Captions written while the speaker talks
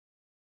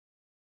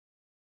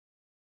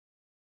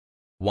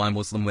Why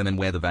Muslim women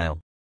wear the veil.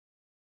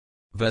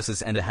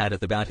 Verses and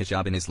ahadith about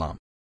hijab in Islam.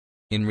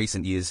 In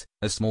recent years,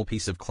 a small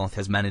piece of cloth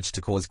has managed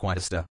to cause quite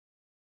a stir.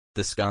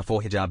 The scarf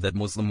or hijab that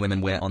Muslim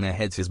women wear on their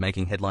heads is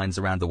making headlines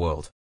around the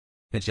world.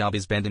 Hijab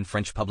is banned in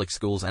French public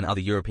schools, and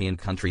other European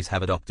countries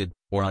have adopted,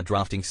 or are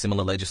drafting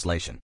similar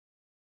legislation.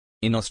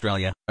 In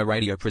Australia, a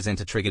radio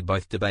presenter triggered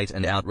both debate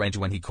and outrage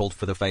when he called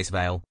for the face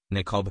veil,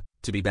 niqab,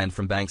 to be banned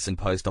from banks and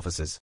post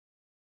offices.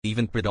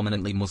 Even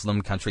predominantly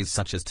Muslim countries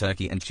such as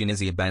Turkey and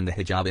Tunisia ban the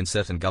hijab in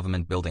certain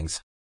government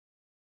buildings.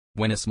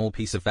 When a small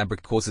piece of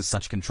fabric causes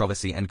such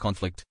controversy and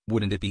conflict,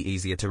 wouldn't it be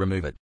easier to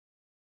remove it?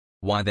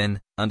 Why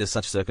then, under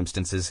such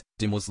circumstances,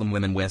 do Muslim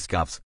women wear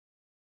scarves?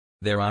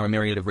 There are a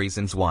myriad of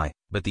reasons why,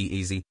 but the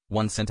easy,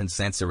 one-sentence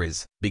answer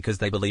is, because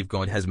they believe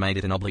God has made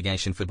it an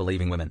obligation for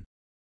believing women.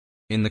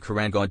 In the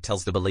Quran, God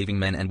tells the believing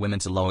men and women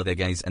to lower their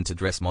gaze and to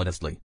dress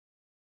modestly.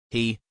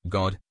 He,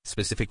 God,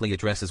 specifically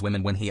addresses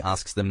women when he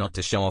asks them not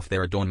to show off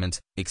their adornment,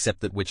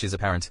 except that which is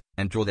apparent,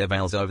 and draw their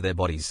veils over their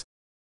bodies.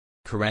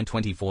 Quran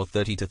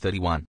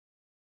 24:30-31.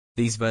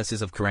 These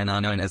verses of Quran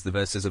are known as the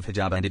verses of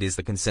hijab, and it is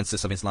the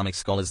consensus of Islamic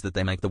scholars that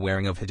they make the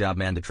wearing of hijab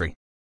mandatory.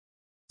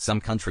 Some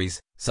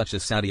countries, such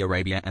as Saudi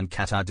Arabia and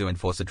Qatar, do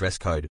enforce a dress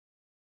code.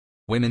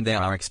 Women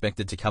there are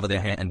expected to cover their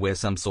hair and wear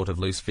some sort of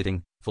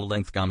loose-fitting,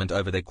 full-length garment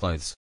over their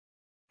clothes.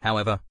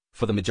 However,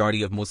 for the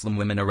majority of Muslim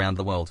women around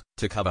the world,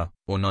 to cover,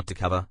 or not to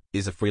cover,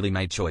 is a freely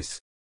made choice.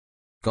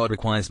 God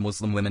requires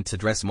Muslim women to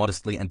dress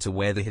modestly and to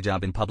wear the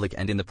hijab in public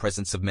and in the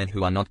presence of men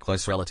who are not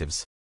close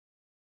relatives.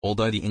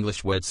 Although the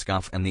English word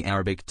scarf and the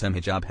Arabic term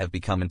hijab have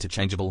become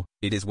interchangeable,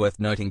 it is worth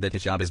noting that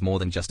hijab is more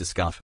than just a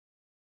scarf.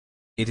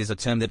 It is a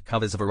term that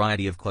covers a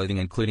variety of clothing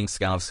including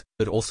scarves,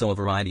 but also a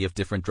variety of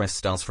different dress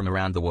styles from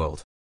around the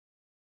world.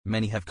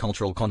 Many have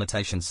cultural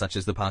connotations such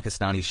as the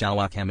Pakistani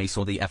shalwar kameez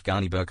or the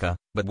Afghani burqa,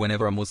 but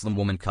whenever a Muslim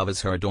woman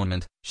covers her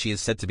adornment, she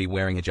is said to be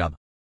wearing hijab.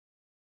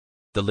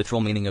 The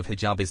literal meaning of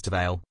hijab is to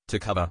veil, to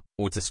cover,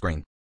 or to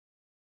screen.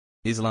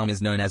 Islam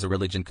is known as a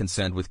religion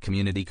concerned with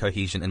community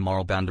cohesion and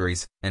moral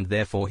boundaries, and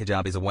therefore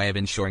hijab is a way of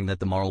ensuring that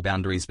the moral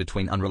boundaries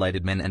between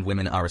unrelated men and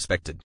women are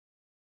respected.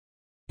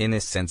 In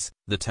this sense,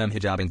 the term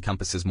hijab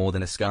encompasses more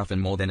than a scarf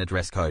and more than a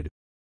dress code.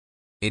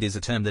 It is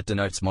a term that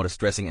denotes modest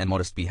dressing and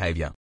modest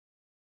behavior.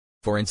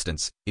 For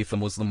instance, if a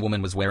Muslim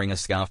woman was wearing a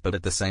scarf but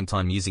at the same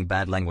time using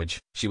bad language,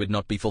 she would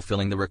not be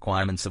fulfilling the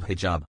requirements of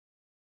hijab.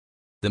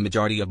 The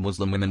majority of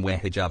Muslim women wear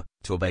hijab,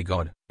 to obey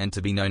God, and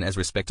to be known as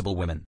respectable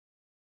women.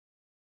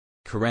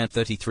 Quran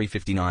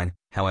 33:59.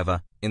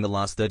 However, in the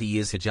last 30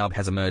 years hijab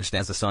has emerged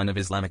as a sign of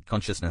Islamic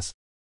consciousness.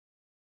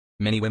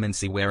 Many women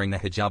see wearing the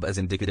hijab as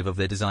indicative of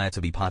their desire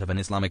to be part of an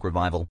Islamic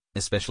revival,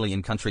 especially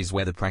in countries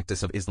where the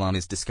practice of Islam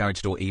is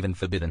discouraged or even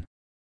forbidden.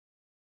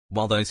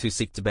 While those who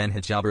seek to ban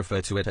hijab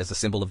refer to it as a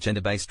symbol of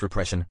gender-based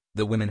repression,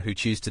 the women who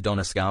choose to don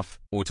a scarf,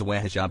 or to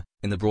wear hijab,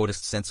 in the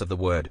broadest sense of the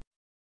word,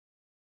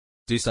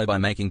 do so by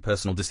making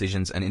personal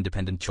decisions and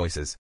independent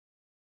choices.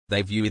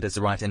 They view it as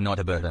a right and not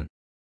a burden.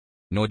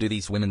 Nor do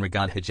these women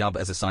regard hijab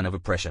as a sign of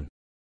oppression.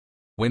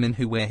 Women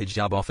who wear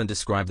hijab often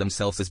describe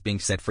themselves as being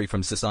set free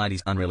from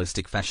society's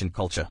unrealistic fashion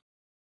culture.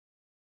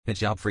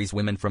 Hijab frees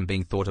women from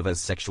being thought of as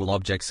sexual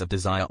objects of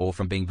desire or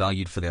from being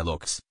valued for their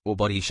looks, or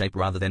body shape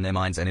rather than their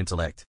minds and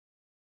intellect.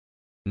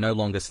 No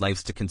longer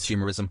slaves to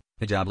consumerism,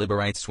 hijab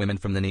liberates women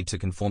from the need to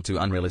conform to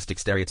unrealistic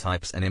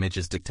stereotypes and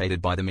images dictated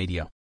by the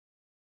media.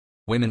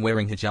 Women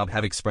wearing hijab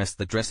have expressed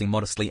that dressing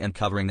modestly and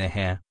covering their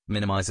hair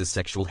minimizes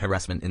sexual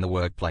harassment in the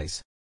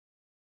workplace.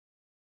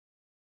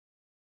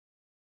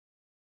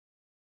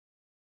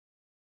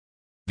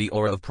 The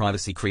aura of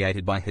privacy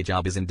created by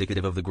hijab is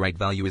indicative of the great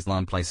value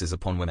Islam places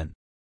upon women.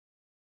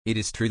 It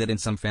is true that in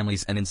some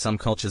families and in some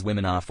cultures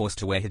women are forced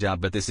to wear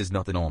hijab, but this is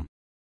not the norm.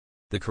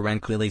 The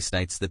Quran clearly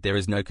states that there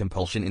is no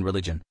compulsion in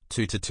religion,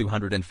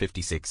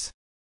 2-256.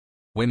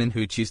 Women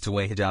who choose to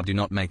wear hijab do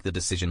not make the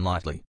decision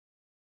lightly.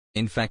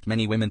 In fact,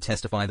 many women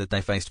testify that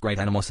they faced great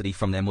animosity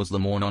from their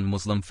Muslim or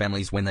non-Muslim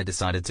families when they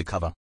decided to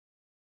cover.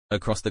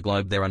 Across the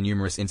globe there are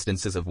numerous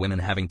instances of women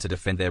having to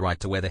defend their right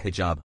to wear the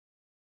hijab.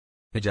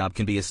 Hijab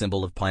can be a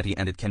symbol of piety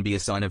and it can be a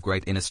sign of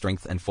great inner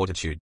strength and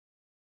fortitude.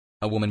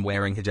 A woman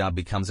wearing hijab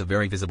becomes a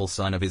very visible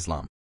sign of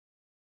Islam.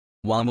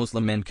 While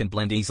Muslim men can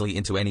blend easily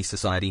into any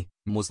society,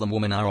 Muslim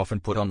women are often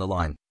put on the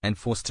line, and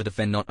forced to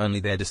defend not only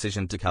their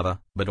decision to cover,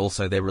 but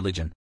also their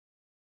religion.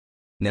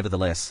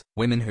 Nevertheless,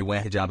 women who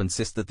wear hijab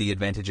insist that the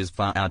advantages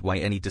far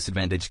outweigh any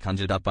disadvantage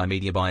conjured up by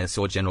media bias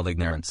or general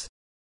ignorance.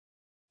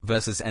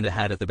 Verses and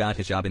ahadith about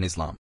hijab in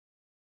Islam.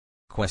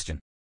 Question.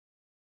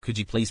 Could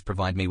you please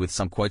provide me with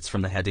some quotes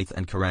from the Hadith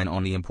and Quran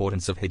on the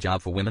importance of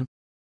hijab for women?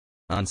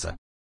 Answer.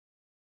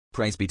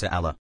 Praise be to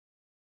Allah.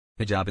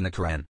 Hijab in the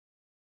Quran.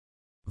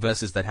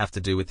 Verses that have to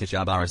do with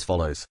hijab are as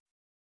follows.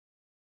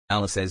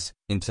 Allah says,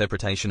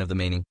 interpretation of the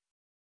meaning.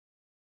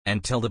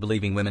 And tell the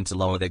believing women to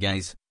lower their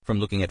gaze from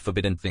looking at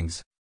forbidden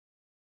things,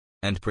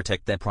 and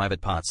protect their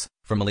private parts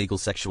from illegal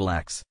sexual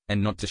acts,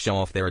 and not to show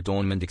off their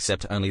adornment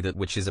except only that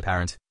which is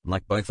apparent,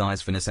 like both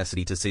eyes for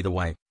necessity to see the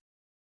way.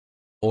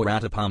 or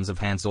outer palms of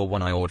hands or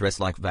one eye or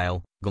dress-like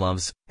veil,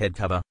 gloves, head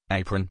cover,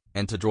 apron,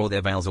 and to draw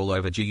their veils all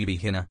over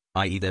jubihina,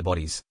 i.e. their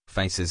bodies,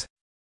 faces,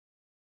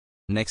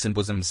 necks and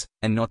bosoms,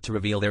 and not to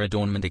reveal their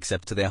adornment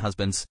except to their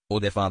husbands, or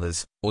their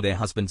fathers, or their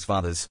husbands'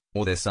 fathers,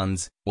 or their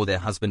sons, or their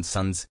husbands'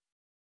 sons,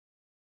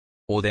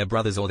 or their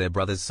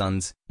brothers'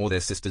 sons, or their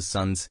sisters'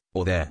 sons,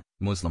 or their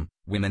Muslim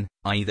women,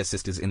 i.e. their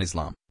sisters in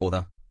Islam, or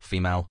the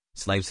female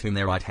slaves whom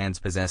their right hands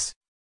possess,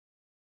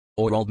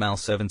 or old male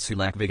servants who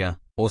lack vigor,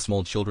 or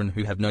small children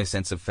who have no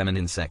sense of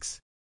feminine sex.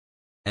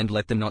 And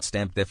let them not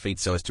stamp their feet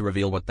so as to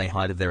reveal what they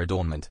hide of their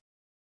adornment.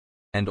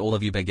 And all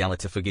of you beg Allah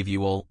to forgive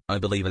you all, O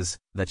believers,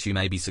 that you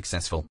may be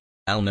successful.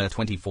 Al-Nur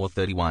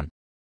 24:31.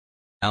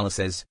 Allah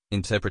says,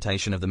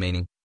 interpretation of the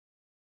meaning.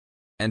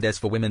 And as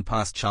for women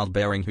past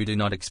childbearing who do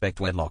not expect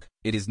wedlock,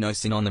 it is no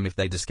sin on them if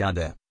they discard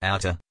their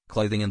outer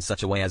clothing in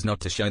such a way as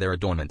not to show their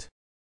adornment.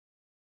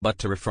 But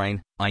to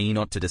refrain, i.e.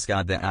 not to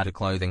discard their outer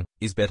clothing,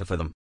 is better for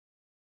them.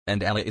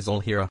 And Allah is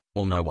all-hearer,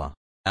 all-knower.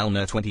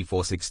 Al-Nur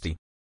 24:60.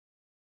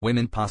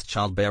 Women past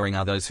childbearing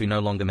are those who no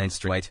longer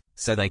menstruate,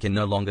 so they can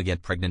no longer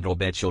get pregnant or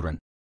bear children.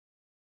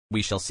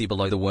 We shall see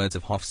below the words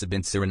of Hafsa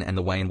bint Sirin and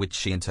the way in which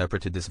she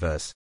interpreted this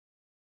verse.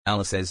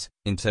 Allah says,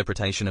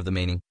 interpretation of the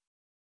meaning.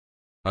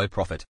 O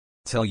Prophet,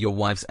 tell your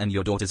wives and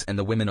your daughters and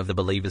the women of the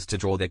believers to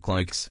draw their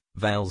cloaks,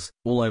 veils,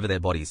 all over their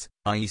bodies,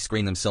 i.e.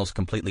 screen themselves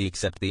completely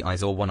except the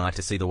eyes or one eye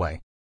to see the way.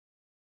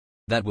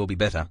 That will be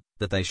better,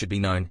 that they should be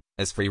known,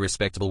 as free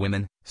respectable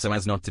women, so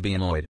as not to be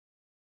annoyed.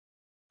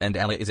 And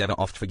Allah is ever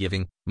oft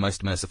forgiving,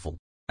 most merciful.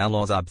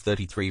 Al-Ahzab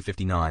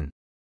 33:59.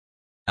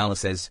 Allah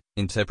says,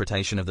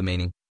 interpretation of the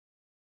meaning.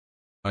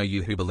 O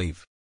you who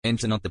believe,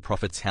 enter not the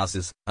Prophet's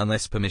houses,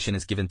 unless permission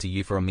is given to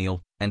you for a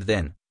meal, and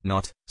then,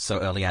 not, so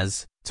early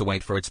as, to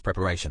wait for its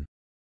preparation.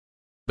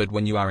 But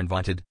when you are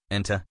invited,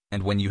 enter,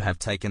 and when you have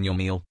taken your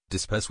meal,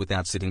 disperse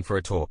without sitting for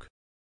a talk.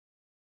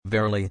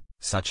 Verily,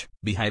 such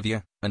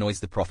behavior annoys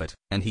the Prophet,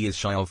 and he is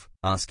shy of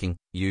asking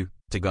you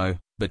to go,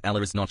 but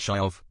Allah is not shy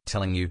of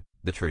telling you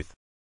the truth.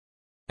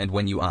 And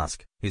when you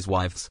ask his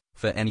wives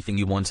for anything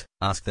you want,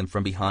 ask them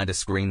from behind a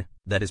screen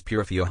that is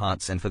pure for your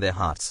hearts and for their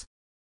hearts.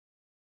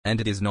 And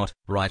it is not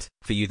right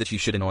for you that you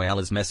should annoy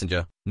Allah's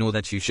messenger, nor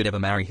that you should ever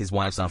marry his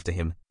wives after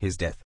his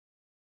death.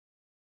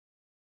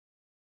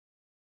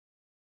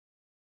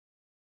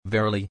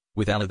 Verily,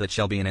 with Allah that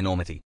shall be an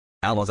enormity.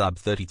 Al-Ahzab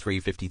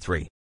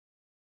 33:53.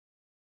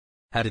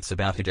 Hadiths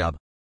about hijab.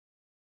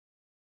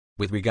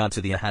 With regard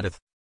to the ahadith,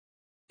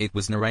 it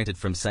was narrated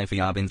from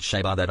Safiya bint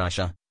Shayba that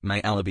Aisha,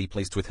 may Allah be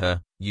pleased with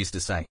her, used to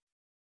say,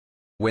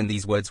 when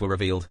these words were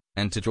revealed,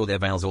 and to draw their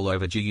veils all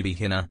over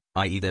jubihina,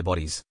 i.e. their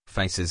bodies,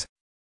 faces,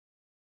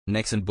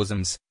 necks and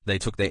bosoms, they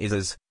took their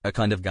izars, a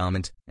kind of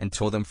garment, and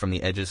tore them from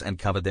the edges and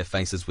covered their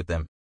faces with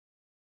them.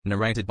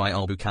 Narrated by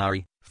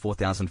Al-Bukhari,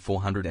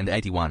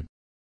 4481.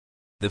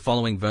 The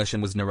following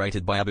version was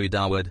narrated by Abu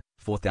Dawud,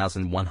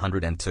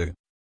 4102.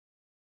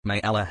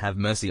 May Allah have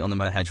mercy on the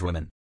Muhajir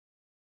women.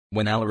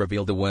 When Allah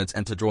revealed the words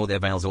and to draw their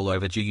veils all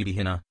over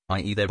jubihina,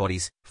 i.e. their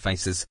bodies,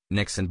 faces,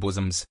 necks and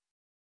bosoms,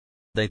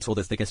 they tore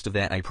the thickest of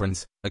their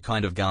aprons, a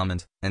kind of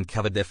garment, and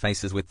covered their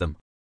faces with them.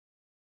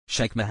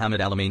 Sheikh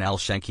Muhammad Al-Amin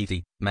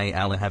al-Shaykiti, may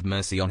Allah have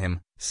mercy on him,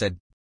 said,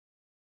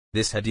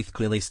 this hadith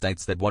clearly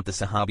states that what the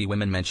Sahabi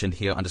women mentioned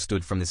here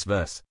understood from this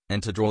verse,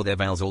 and to draw their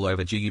veils all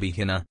over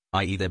jubihina,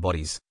 i.e. their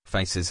bodies,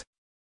 faces,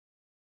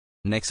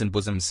 necks and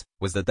bosoms,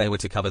 was that they were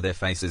to cover their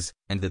faces,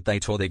 and that they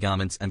tore their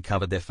garments and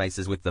covered their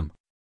faces with them.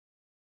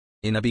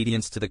 In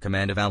obedience to the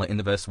command of Allah in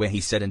the verse where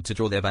he said and to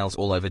draw their veils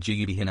all over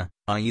jubihina,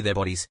 i.e. their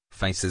bodies,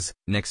 faces,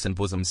 necks and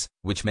bosoms,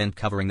 which meant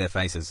covering their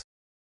faces.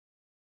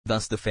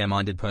 Thus the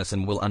fair-minded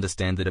person will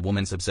understand that a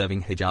woman's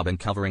observing hijab and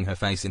covering her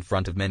face in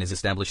front of men is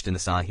established in the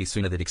Sahih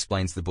Sunnah that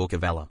explains the Book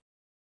of Allah.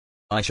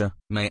 Aisha,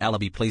 may Allah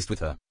be pleased with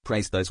her,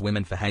 praised those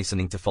women for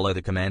hastening to follow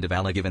the command of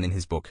Allah given in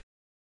his book.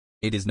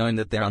 It is known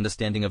that their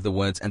understanding of the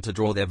words and to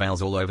draw their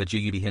veils all over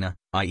jubihina,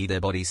 i.e.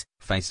 their bodies,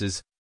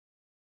 faces,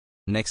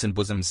 necks and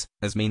bosoms,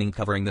 as meaning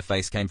covering the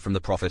face came from the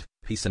Prophet,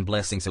 peace and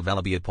blessings of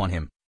Allah be upon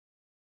him.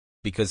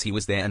 Because he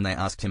was there and they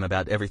asked him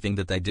about everything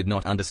that they did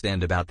not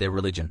understand about their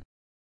religion.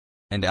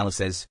 And Allah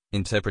says,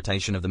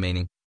 interpretation of the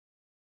meaning.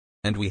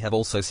 And we have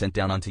also sent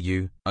down unto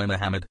you, O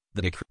Muhammad,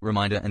 the dhikr,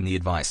 reminder and the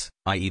advice,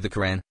 i.e. the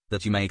Quran,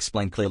 that you may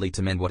explain clearly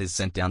to men what is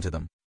sent down to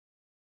them.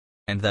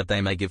 And that they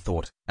may give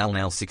thought.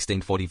 Al-Nahl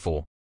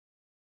 1644.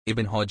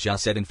 Ibn Hajjaj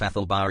said in Fath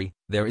al-Bari,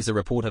 there is a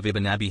report of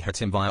Ibn Abi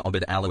Hatim via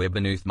Abd Allah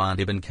ibn Uthman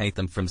ibn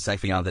Kaytham from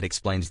Safiya that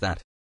explains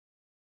that.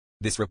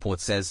 This report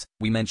says,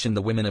 we mentioned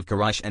the women of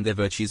Quraysh and their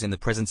virtues in the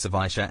presence of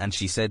Aisha and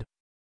she said,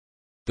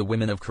 the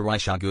women of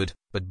Quraysh are good,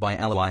 but by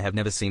Allah I have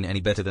never seen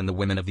any better than the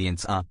women of the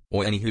Ansar,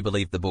 or any who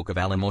believed the book of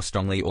Allah more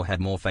strongly or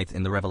had more faith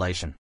in the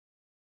revelation.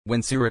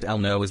 When Surat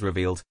al-Nur was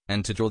revealed,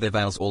 and to draw their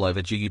veils all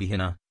over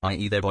jubihina,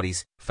 i.e. their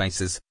bodies,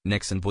 faces,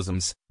 necks and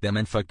bosoms, their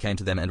menfolk came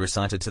to them and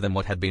recited to them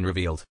what had been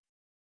revealed.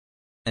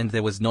 And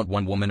there was not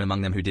one woman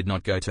among them who did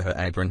not go to her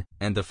apron,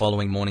 and the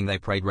following morning they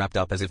prayed wrapped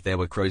up as if there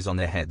were crows on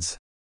their heads.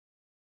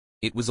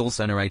 It was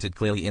also narrated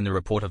clearly in the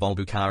report of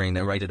Al-Bukhari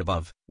narrated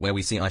above, where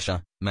we see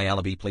Aisha, may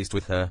Allah be pleased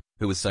with her,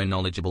 who was so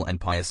knowledgeable and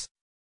pious,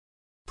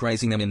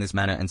 praising them in this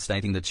manner and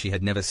stating that she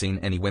had never seen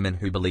any women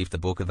who believed the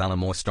Book of Allah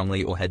more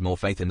strongly or had more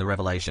faith in the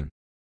revelation.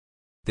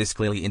 This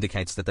clearly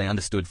indicates that they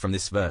understood from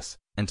this verse,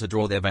 and to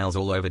draw their veils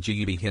all over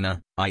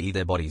Jubihinna, i.e.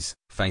 their bodies,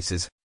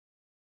 faces,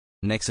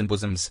 necks and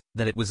bosoms,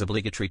 that it was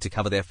obligatory to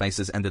cover their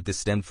faces and that this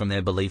stemmed from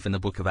their belief in the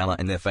Book of Allah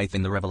and their faith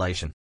in the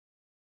revelation.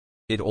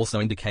 It also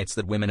indicates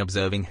that women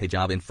observing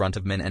hijab in front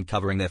of men and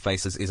covering their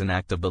faces is an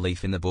act of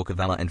belief in the Book of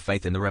Allah and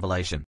faith in the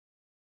revelation.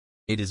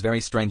 It is very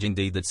strange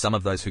indeed that some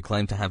of those who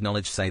claim to have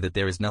knowledge say that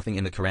there is nothing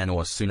in the Quran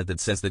or Sunnah that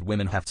says that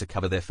women have to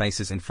cover their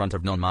faces in front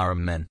of non-mahram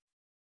men.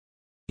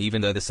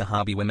 Even though the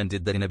Sahabi women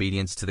did that in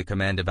obedience to the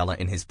command of Allah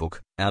in His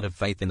book, out of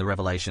faith in the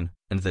revelation,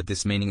 and that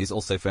this meaning is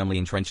also firmly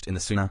entrenched in the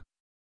Sunnah.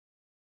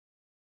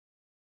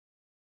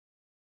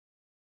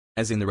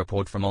 As in the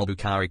report from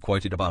al-Bukhari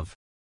quoted above.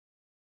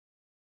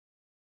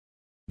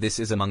 This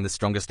is among the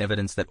strongest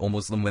evidence that all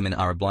Muslim women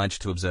are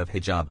obliged to observe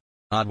hijab.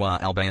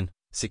 Adwa al-Bayan,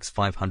 6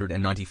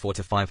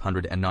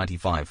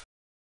 594-595.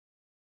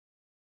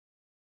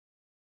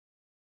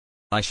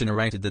 Aisha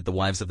narrated that the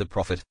wives of the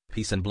Prophet,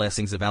 peace and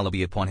blessings of Allah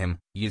be upon him,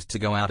 used to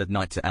go out at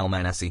night to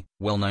al-Manasi,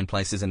 well-known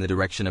places in the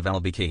direction of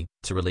al-Biki,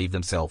 to relieve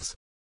themselves.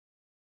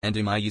 And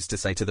Umar used to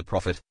say to the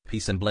Prophet,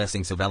 peace and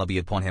blessings of Allah be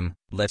upon him,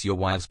 let your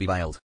wives be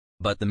veiled.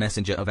 But the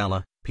Messenger of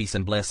Allah, peace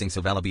and blessings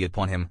of Allah be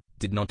upon him,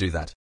 did not do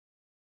that.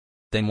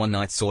 Then one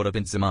night Sauda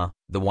bint Zamar,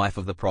 the wife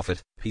of the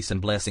Prophet, peace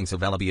and blessings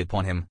of Allah be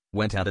upon him,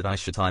 went out at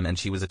Aisha time and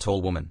she was a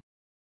tall woman.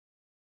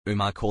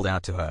 Umar called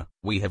out to her,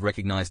 we have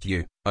recognized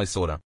you, O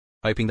Sauda.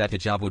 Hoping that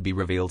hijab would be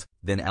revealed,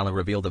 then Allah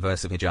revealed the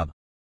verse of hijab.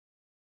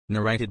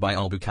 Narrated by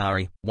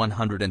al-Bukhari,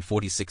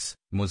 146,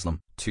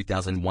 Muslim,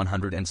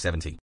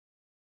 2170.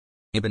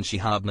 Ibn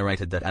Shihab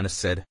narrated that Anas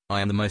said,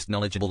 I am the most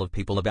knowledgeable of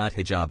people about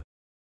hijab.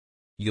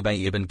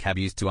 Ubay ibn Kab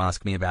used to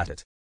ask me about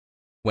it.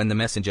 When the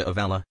Messenger of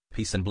Allah,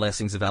 peace and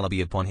blessings of Allah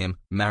be upon him,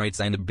 married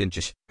Zainab bint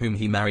Jahsh, whom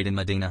he married in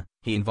Medina,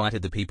 he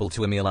invited the people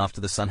to a meal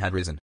after the sun had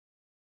risen.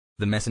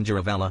 The Messenger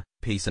of Allah,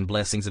 peace and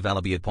blessings of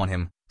Allah be upon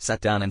him, sat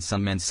down and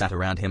some men sat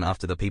around him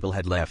after the people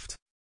had left.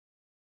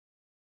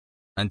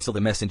 Until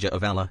the Messenger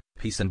of Allah,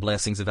 peace and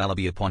blessings of Allah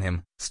be upon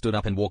him, stood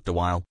up and walked a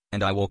while,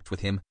 and I walked with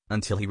him,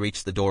 until he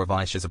reached the door of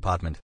Aisha's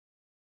apartment.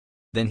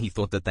 Then he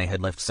thought that they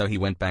had left so he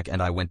went back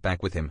and I went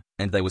back with him,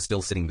 and they were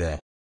still sitting there.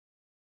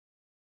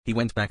 He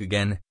went back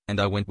again, and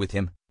I went with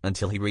him,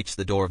 until he reached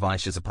the door of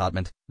Aisha's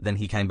apartment, then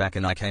he came back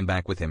and I came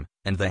back with him,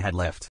 and they had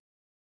left.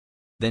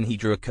 Then he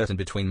drew a curtain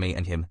between me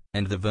and him,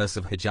 and the verse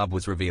of hijab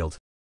was revealed.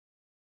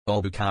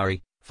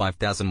 Al-Bukhari,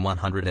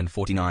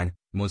 5149,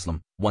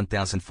 Muslim,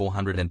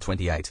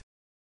 1428.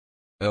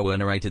 Urwa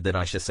narrated that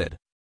Aisha said,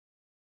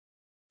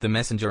 the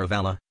Messenger of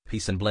Allah,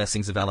 peace and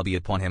blessings of Allah be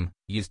upon him,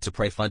 used to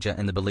pray Fajr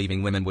and the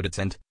believing women would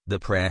attend the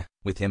prayer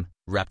with him,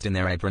 wrapped in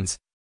their aprons.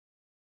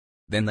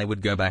 Then they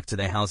would go back to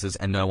their houses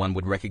and no one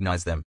would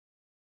recognize them.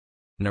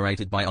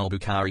 Narrated by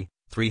al-Bukhari,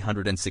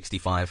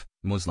 365,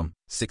 Muslim,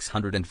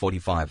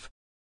 645.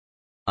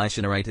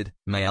 Aisha narrated,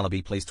 may Allah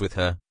be pleased with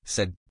her,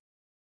 said,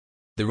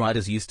 the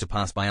riders used to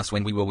pass by us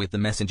when we were with the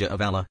Messenger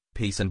of Allah,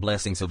 peace and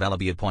blessings of Allah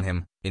be upon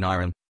him, in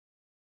Iran.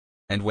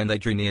 And when they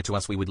drew near to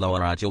us we would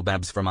lower our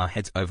jilbabs from our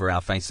heads over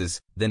our faces,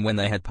 then when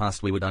they had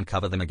passed we would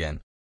uncover them again.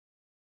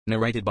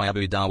 Narrated by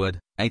Abu Dawud,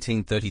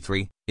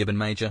 1833, Ibn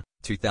Majah,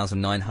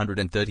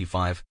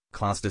 2935,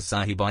 classed as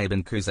Sahih by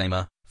Ibn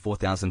Khuzaymah,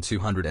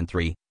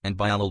 4203, and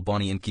by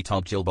al-Albani in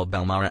Kitab Jilbab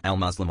al-Mara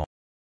al-Muslimah.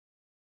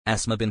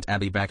 Asma bint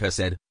Abi Bakr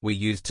said, we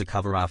used to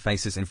cover our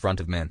faces in front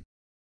of men.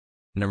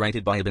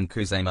 Narrated by Ibn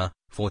Khuzaymah,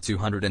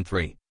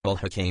 4203,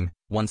 al-Hakim,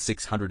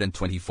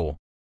 1624.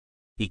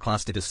 He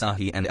classed it as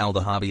Sahih and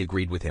al-Dhahabi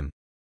agreed with him.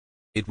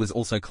 It was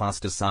also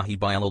classed as Sahih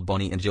by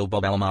al-Albani and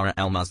Jilbab al-Mara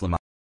al-Muslimah.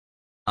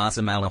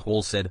 Asim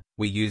al-Ahwal said,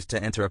 we used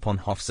to enter upon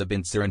Hafsa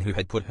bint Sirin who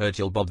had put her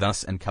jilbab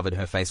thus and covered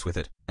her face with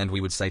it, and we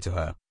would say to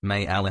her,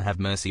 may Allah have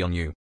mercy on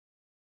you.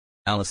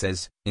 Allah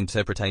says,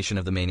 interpretation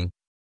of the meaning.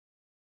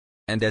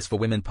 And as for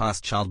women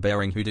past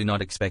childbearing who do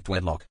not expect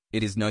wedlock,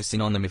 it is no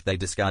sin on them if they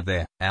discard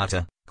their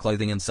outer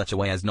clothing in such a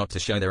way as not to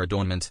show their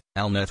adornment,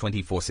 Al-Nur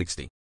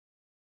 2460.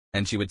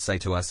 And she would say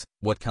to us,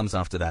 what comes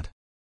after that?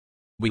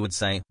 We would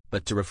say,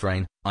 but to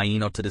refrain, i.e.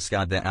 not to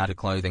discard their outer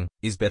clothing,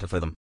 is better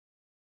for them.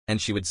 And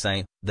she would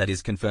say, that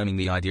is confirming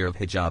the idea of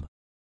hijab.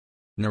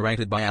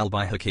 Narrated by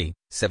al-Bayhaqi,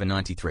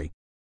 793.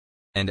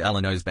 And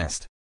Allah knows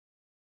best.